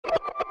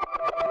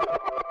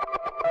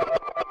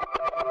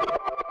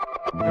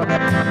Hey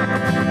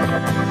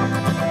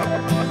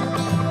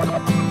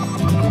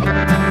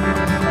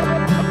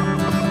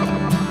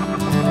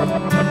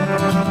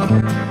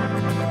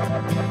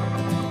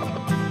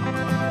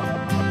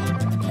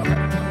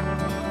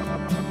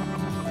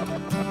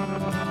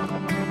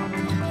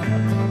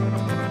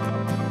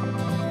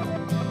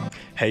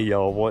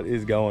y'all, what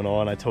is going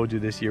on? I told you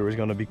this year was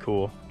going to be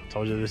cool. I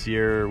told you this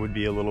year would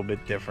be a little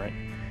bit different.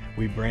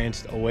 We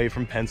branched away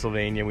from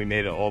Pennsylvania. We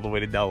made it all the way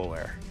to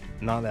Delaware.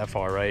 Not that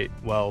far, right?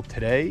 Well,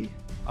 today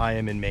I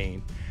am in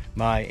Maine.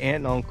 My aunt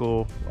and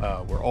uncle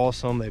were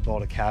awesome. They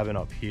bought a cabin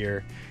up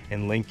here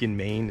in Lincoln,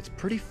 Maine. It's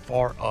pretty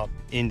far up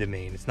into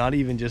Maine. It's not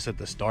even just at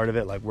the start of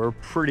it. Like, we're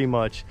pretty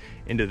much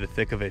into the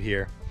thick of it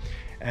here.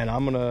 And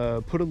I'm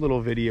gonna put a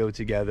little video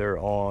together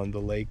on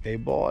the lake they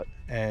bought,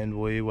 and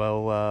we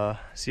will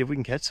see if we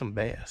can catch some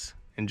bass.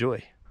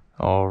 Enjoy.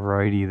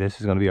 Alrighty,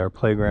 this is gonna be our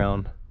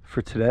playground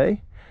for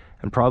today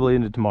and probably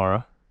into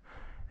tomorrow.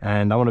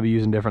 And I'm gonna be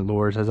using different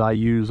lures. As I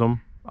use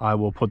them, I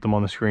will put them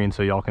on the screen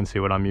so y'all can see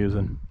what I'm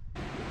using.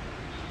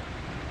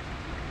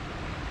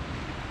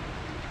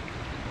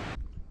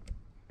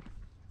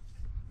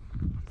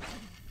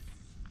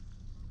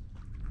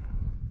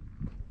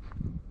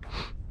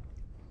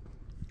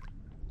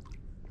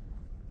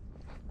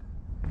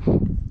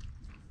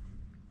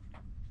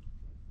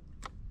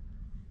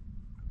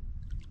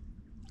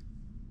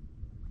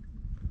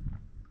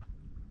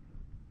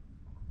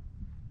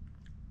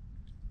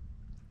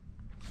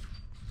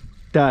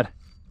 Dad.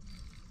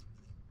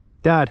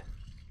 Dad.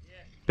 Yeah.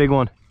 Big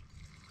one.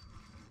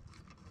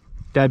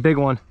 Dad, big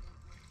one.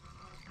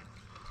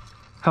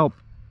 Help.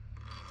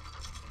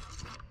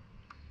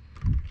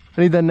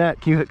 I need that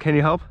net. Can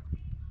you help?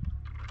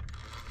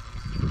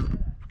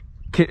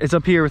 It's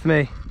up here with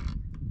me.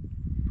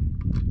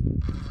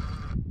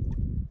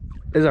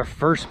 This is our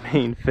first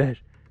Maine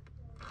fish.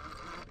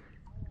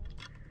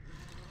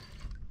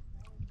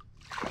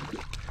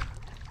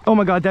 Oh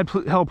my God, Dad,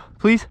 help,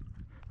 please.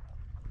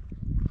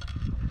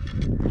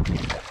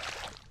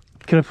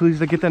 Can I please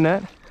get that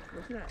net?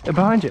 What's that?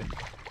 Behind you.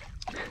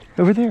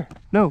 Over there.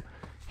 No,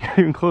 you're not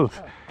even close.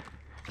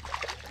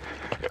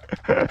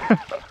 Oh.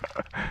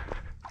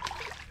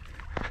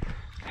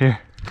 Here.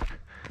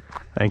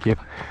 Thank you.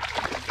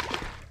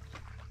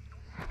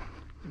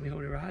 Can we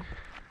hold a rod?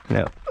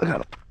 No, I got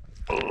him.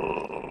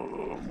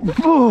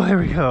 Oh, there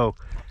we go.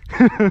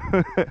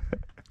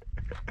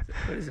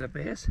 What is it, a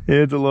bass? Yeah,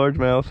 it's a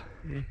largemouth.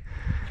 Yeah,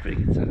 it's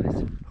pretty good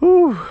size.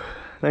 Whew.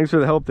 Thanks for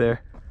the help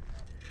there.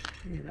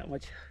 Yeah, not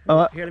much.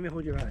 Here, let me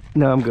hold your rod.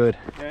 No, I'm good.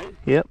 Right?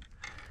 Yep.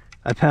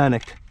 I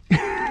panicked.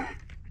 I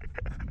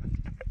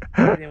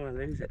didn't want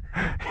to lose it.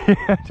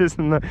 Yeah, just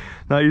not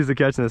used to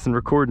catching this and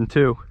recording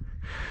too.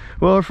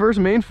 Well, our first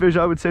Maine fish,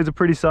 I would say, is a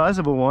pretty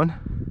sizable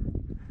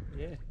one.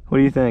 Yeah. What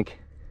do you think?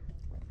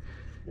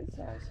 Good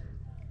size.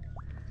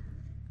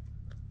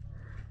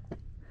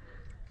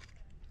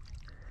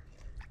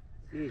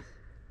 Jeez.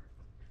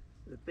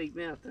 With a big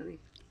mouth, doesn't he?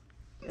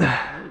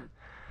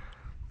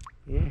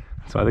 Yeah.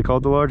 That's why they call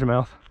it the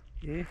largemouth.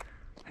 Yeah.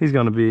 He's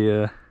gonna be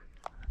a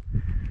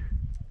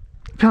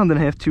pound and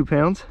a half, 2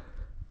 pounds.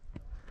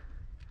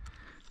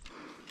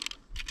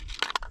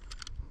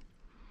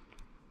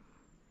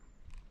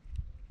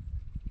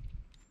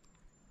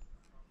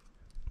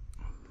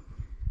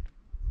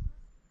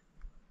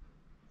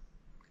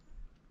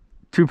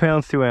 Two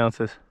pounds, 2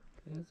 ounces.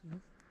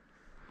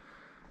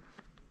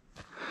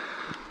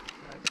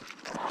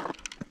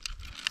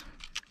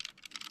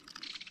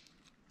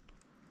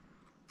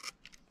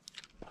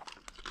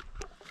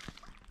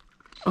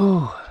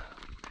 Oh,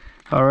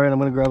 all right, I'm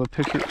gonna grab a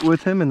picture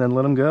with him and then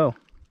let him go.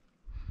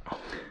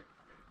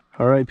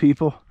 All right,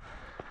 people,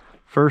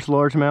 first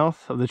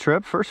largemouth of the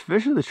trip, first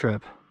fish of the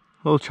trip,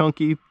 a little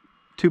chunky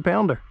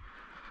 2-pounder.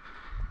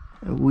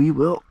 And we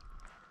will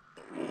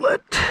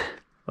let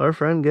our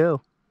friend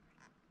go.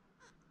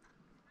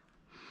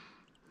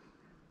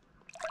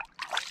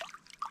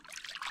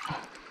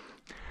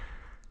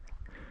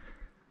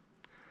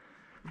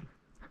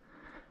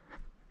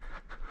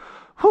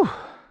 Whew.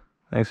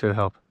 Thanks for the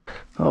help.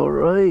 All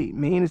right,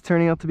 Maine is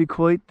turning out to be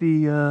quite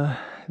the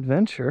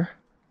adventure.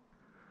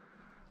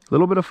 A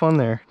little bit of fun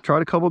there.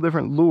 Tried a couple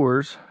different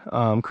lures,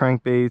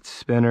 crankbaits,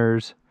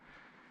 spinners.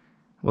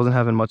 Wasn't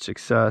having much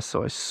success,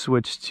 so I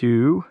switched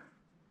to,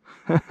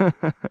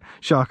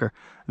 shocker,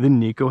 the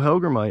Nikko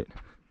Hellgrammite.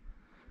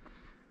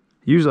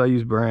 Usually I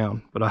use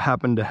brown, but I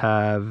happen to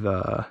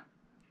have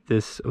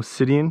this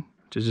Obsidian,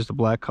 which is just a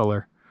black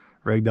color,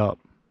 rigged up.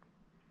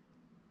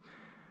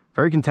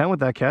 Very content with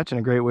that catch and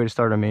a great way to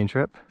start a Maine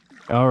trip.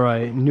 All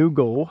right, new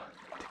goal,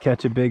 to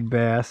catch a big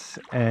bass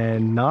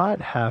and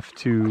not have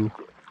to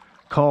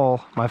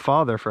call my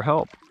father for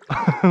help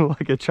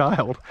like a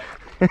child.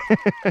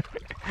 A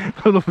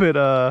little bit,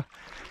 that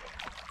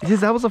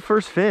was the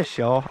first fish,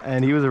 y'all,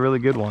 and he was a really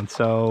good one.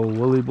 So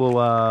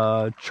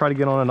we'll try to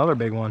get on another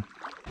big one.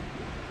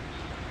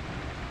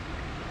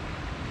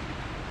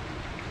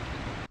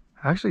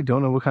 I actually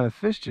don't know what kind of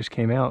fish just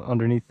came out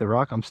underneath the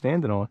rock I'm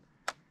standing on.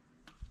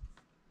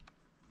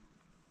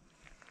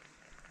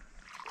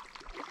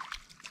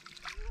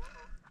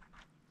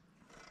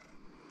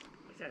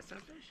 that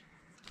sunfish?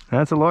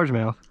 That's a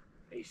largemouth.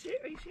 Are you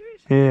serious?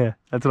 Yeah,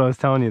 that's what I was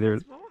telling you. There.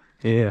 Small?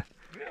 Yeah.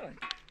 Really?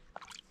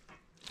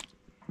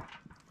 Wow.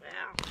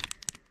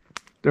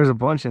 There's a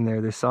bunch in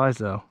there this size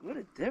though. What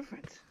a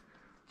difference.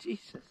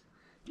 Jesus.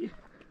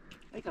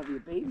 I gotta be a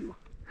baby one.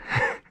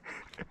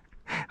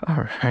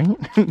 All right.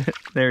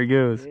 There he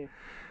goes. Yeah.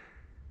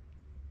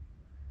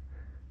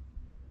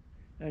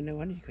 Oh, no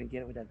wonder you couldn't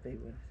get it with that big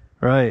one.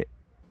 Right.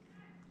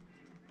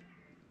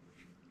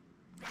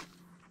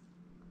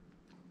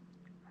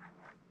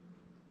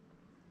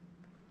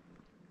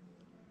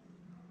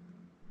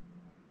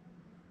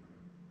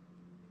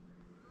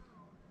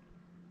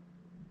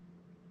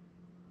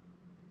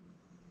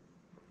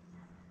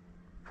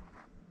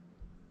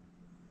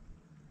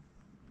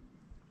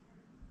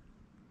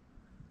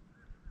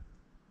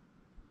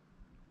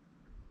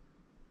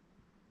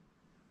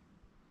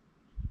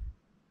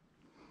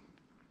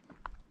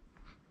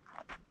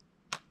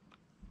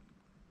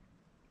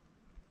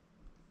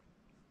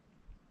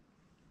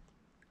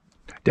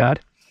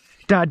 Dad,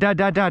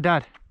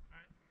 Dad.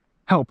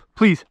 Help,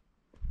 please.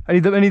 I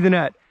need the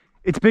net.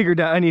 It's bigger,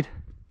 Dad.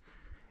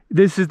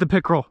 This is the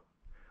pickerel.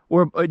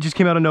 Or it just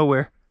came out of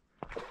nowhere.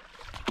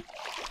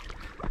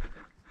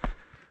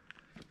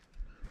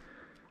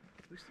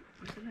 Where's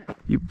the net?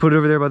 You put it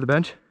over there by the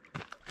bench?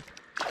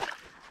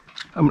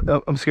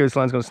 I'm scared this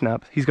line's gonna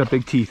snap. He's got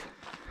big teeth.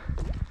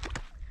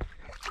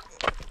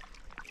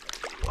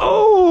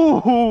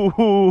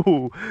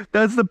 Oh,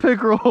 that's the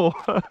pickerel.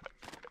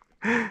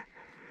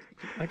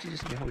 Why don't you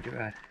just hold your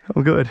rod?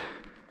 I'm good.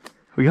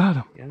 We got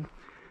him. Yeah.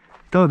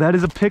 Oh, that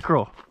is a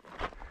pickerel.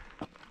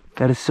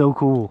 That is so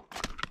cool.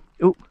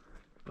 Oh.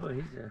 Oh,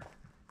 he's a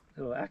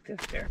little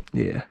active there.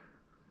 Yeah.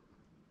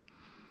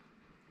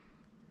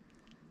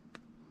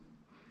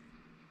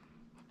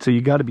 So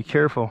you got to be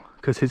careful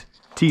because his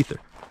teeth are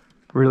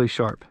really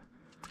sharp.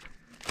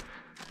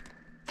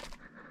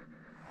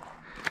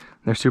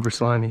 They're super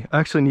slimy. I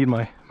actually need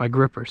my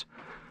grippers.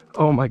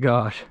 Oh my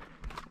gosh.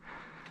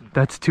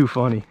 That's too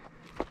funny.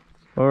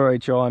 All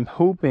right, y'all, I'm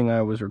hoping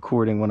I was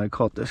recording when I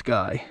caught this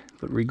guy,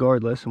 but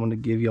regardless, I want to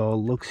give y'all a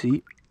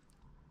look-see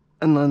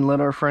and then let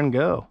our friend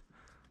go.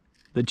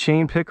 The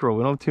chain pickerel,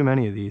 we don't have too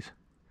many of these.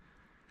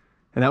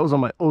 And that was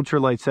on my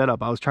ultralight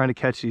setup. I was trying to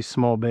catch these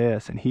small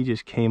bass and he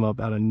just came up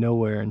out of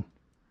nowhere and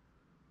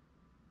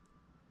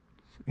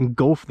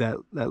engulfed that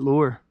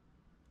lure.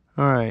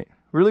 All right,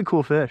 really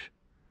cool fish.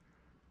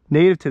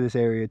 Native to this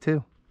area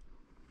too.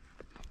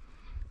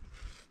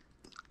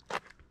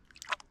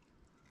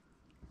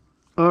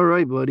 All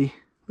right, buddy.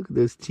 Look at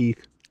those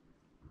teeth.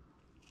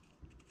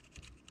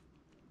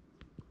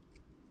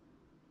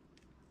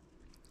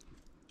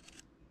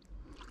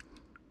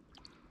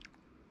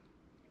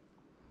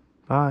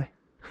 Bye.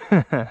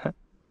 I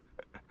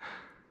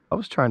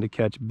was trying to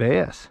catch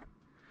bass.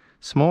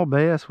 Small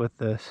bass with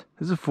this.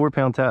 This is a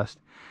 4-pound test.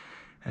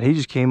 And he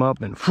just came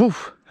up and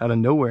whoof, out of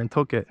nowhere and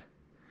took it.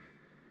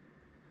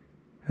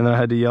 And then I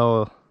had to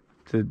yell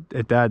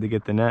at Dad to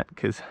get the net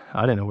because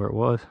I didn't know where it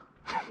was.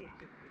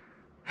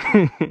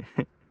 I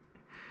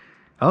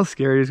was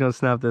scared he was gonna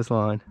snap this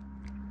line.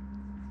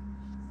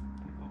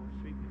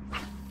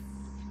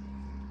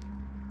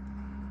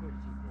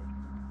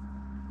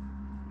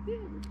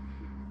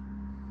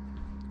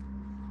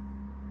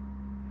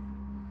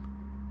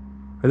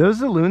 Are those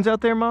the loons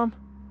out there, Mom?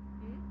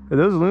 Are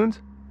those loons?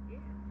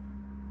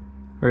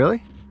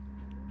 Really?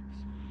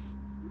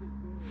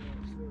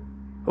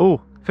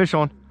 Oh, fish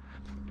on.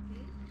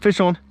 Fish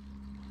on.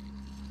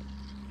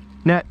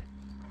 Net.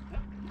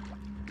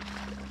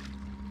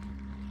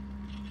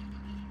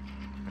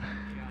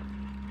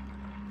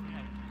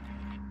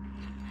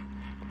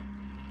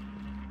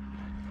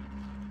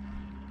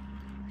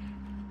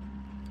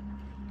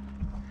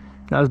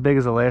 Not as big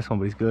as the last one,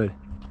 but he's good.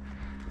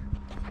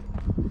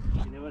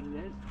 You know what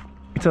it is?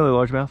 It's only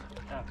largemouth.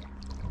 Oh.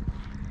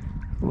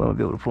 Well, I'll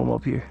be able to pull him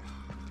up here.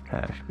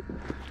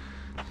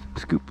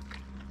 Scoop.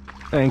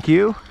 Thank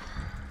you.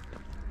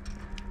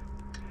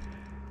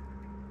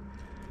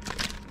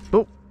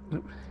 Oh,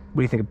 what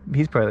do you think?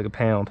 He's probably like a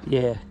pound.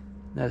 Yeah,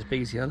 not as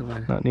big as the other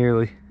one. Not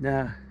nearly.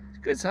 Nah, it's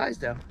good size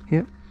though.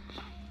 Yep.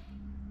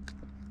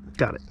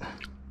 Got it.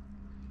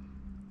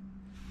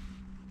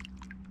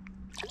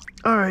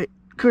 All right,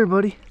 come here,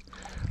 buddy.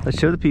 Let's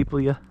show the people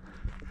you.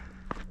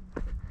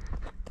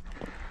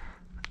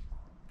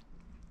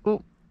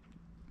 Oh,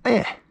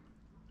 yeah.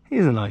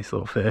 He's a nice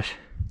little fish.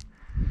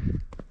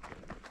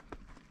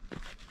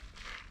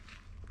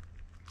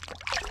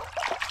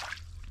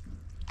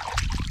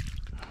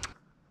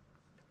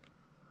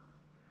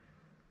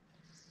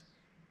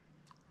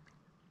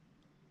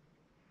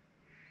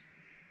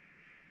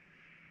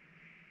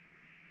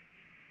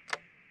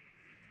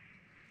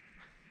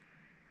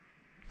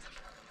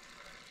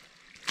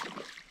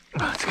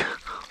 Let's go.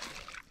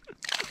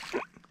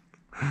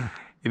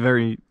 A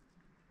very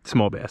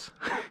small bass.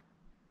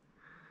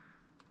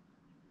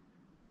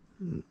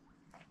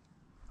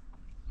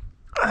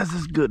 As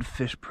is good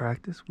fish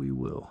practice, we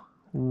will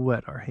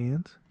wet our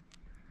hands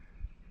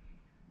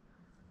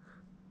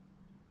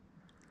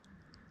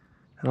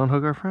and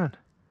unhook our friend.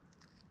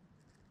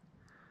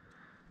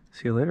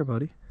 See you later,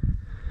 buddy.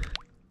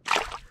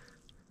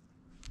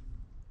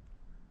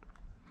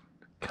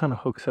 Kind of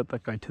hook set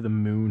that guy to the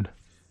moon.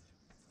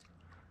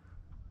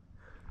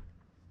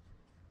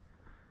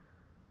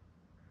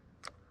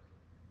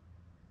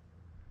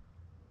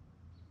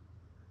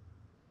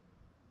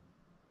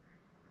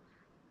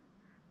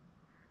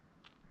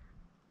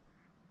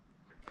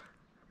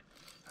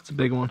 That's a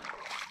big one.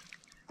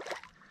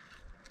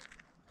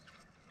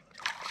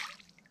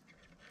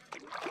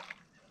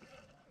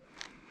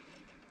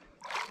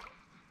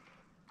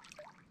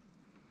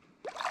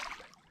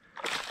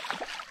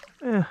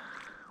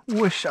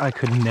 Wish I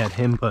could net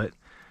him, but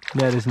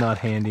net is not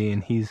handy,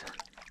 and he's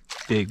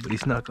big, but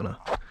he's not gonna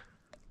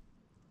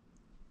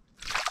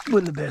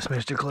win the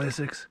Bassmaster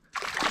Classics.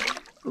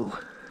 Ooh.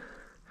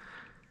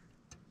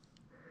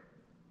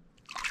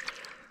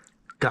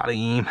 Got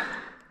him.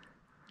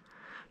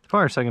 It's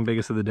probably our second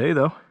biggest of the day,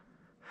 though.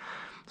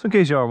 So in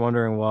case y'all are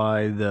wondering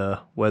why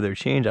the weather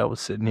changed, I was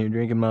sitting here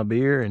drinking my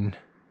beer and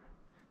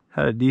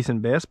had a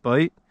decent bass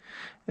bite.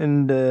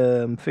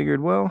 And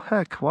figured, well,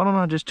 heck, why don't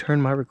I just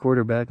turn my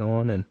recorder back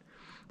on and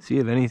see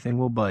if anything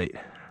will bite.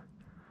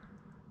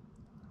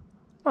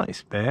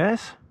 Nice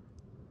bass.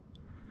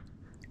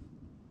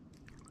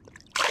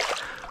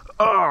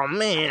 Oh,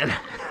 man.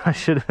 I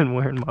should have been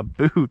wearing my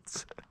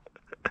boots.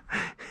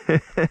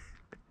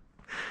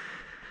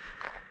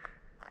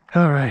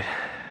 All right.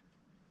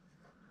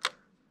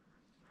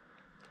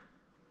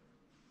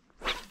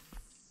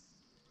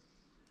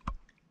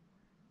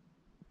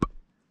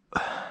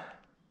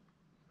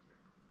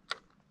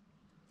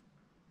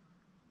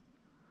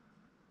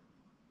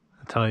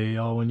 Tell you,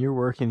 y'all, when you're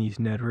working these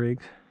Ned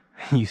rigs,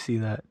 you see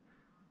that,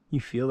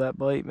 you feel that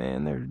bite,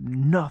 man, there's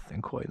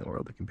nothing quite in the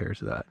world that compares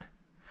to that.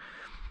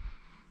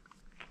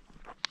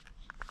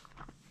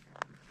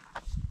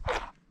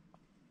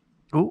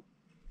 Oh.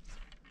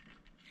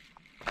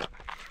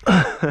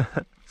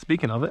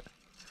 Speaking of it,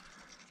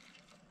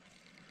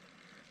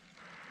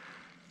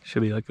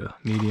 should be like a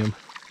medium.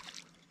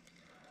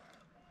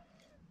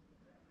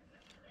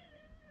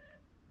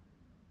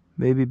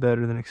 Maybe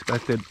better than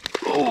expected.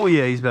 Oh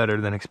yeah, he's better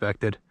than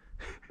expected.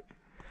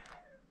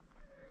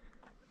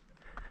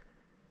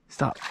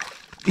 Stop.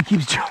 He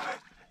keeps jumping.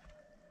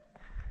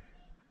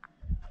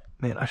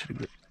 Man, I should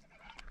have...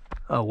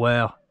 Oh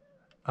wow.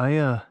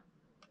 I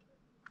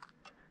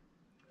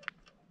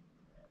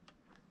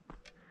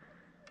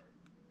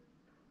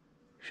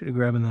should have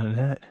grabbed that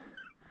net.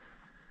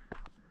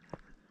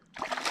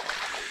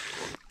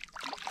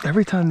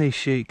 Every time they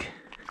shake,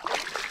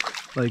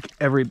 like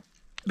every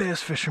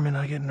bass fisherman,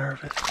 I get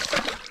nervous.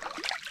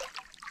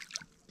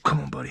 Come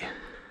on, buddy.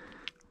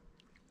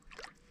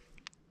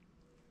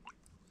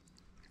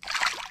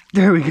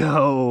 There we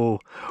go.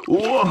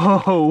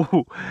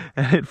 Whoa!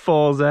 And it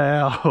falls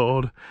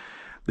out.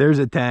 There's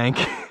a tank.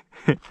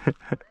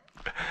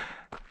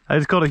 I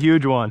just caught a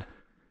huge one.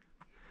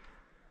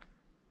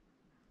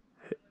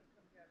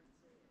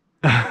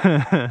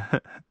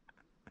 Let's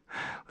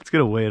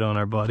get a weight on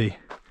our buddy.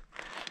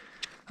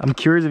 I'm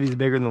curious if he's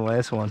bigger than the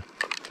last one.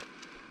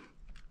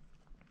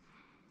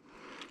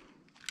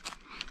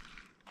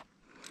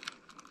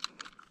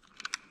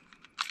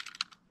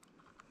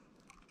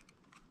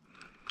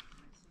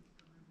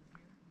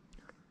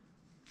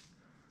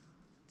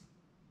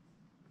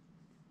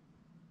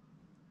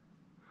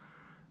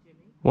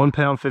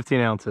 £1 15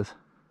 ounces.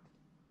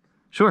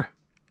 Sure,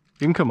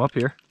 you can come up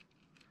here.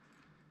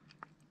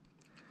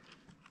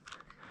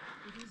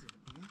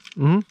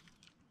 Mm-hmm.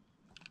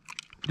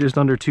 Just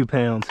under 2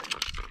 pounds.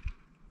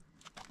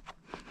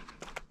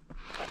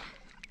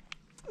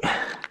 Want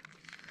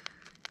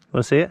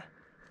to see it?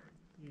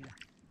 Yeah.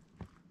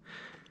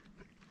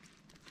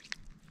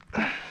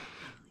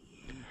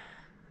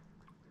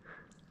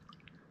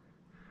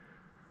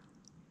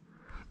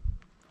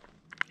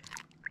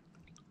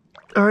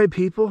 All right,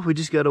 people, we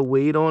just got a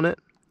weight on it.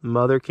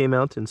 Mother came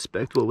out to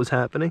inspect what was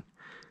happening.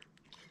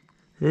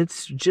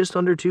 It's just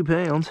under 2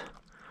 pounds.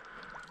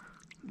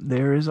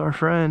 There is our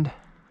friend.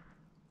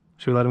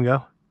 Should we let him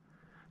go?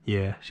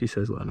 Yeah, she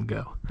says let him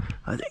go.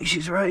 I think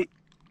she's right.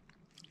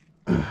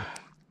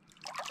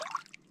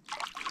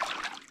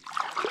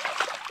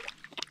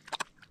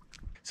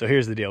 So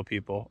here's the deal,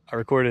 people. I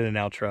recorded an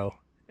outro,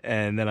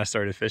 and then I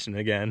started fishing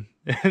again.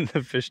 And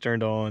the fish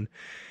turned on.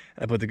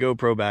 I put the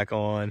GoPro back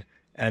on,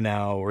 and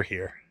now we're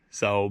here.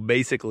 So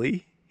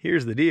basically,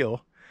 here's the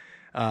deal.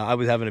 I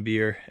was having a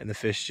beer, and the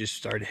fish just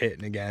started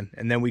hitting again.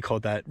 And then we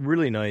caught that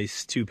really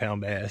nice 2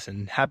 pound bass,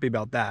 and happy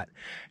about that.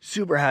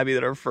 Super happy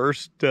that our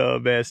first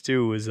bass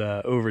too was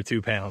over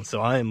 2 pounds.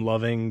 So I am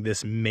loving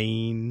this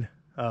Maine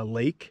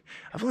lake.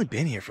 I've only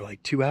been here for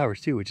like 2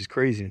 hours too, which is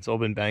crazy. It's all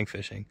been bank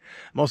fishing.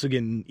 I'm also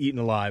getting eaten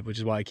alive, which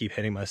is why I keep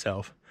hitting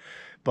myself.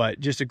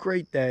 But just a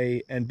great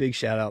day, and big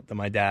shout out to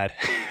my dad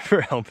for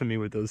helping me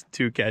with those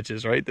 2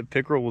 catches, right? The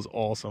pickerel was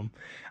awesome.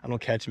 I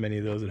don't catch many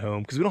of those at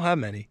home because we don't have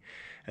many,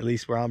 at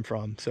least where I'm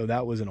from. So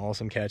that was an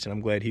awesome catch, and I'm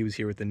glad he was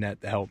here with the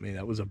net to help me.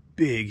 That was a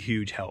big,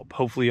 huge help.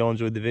 Hopefully y'all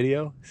enjoyed the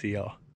video. See y'all.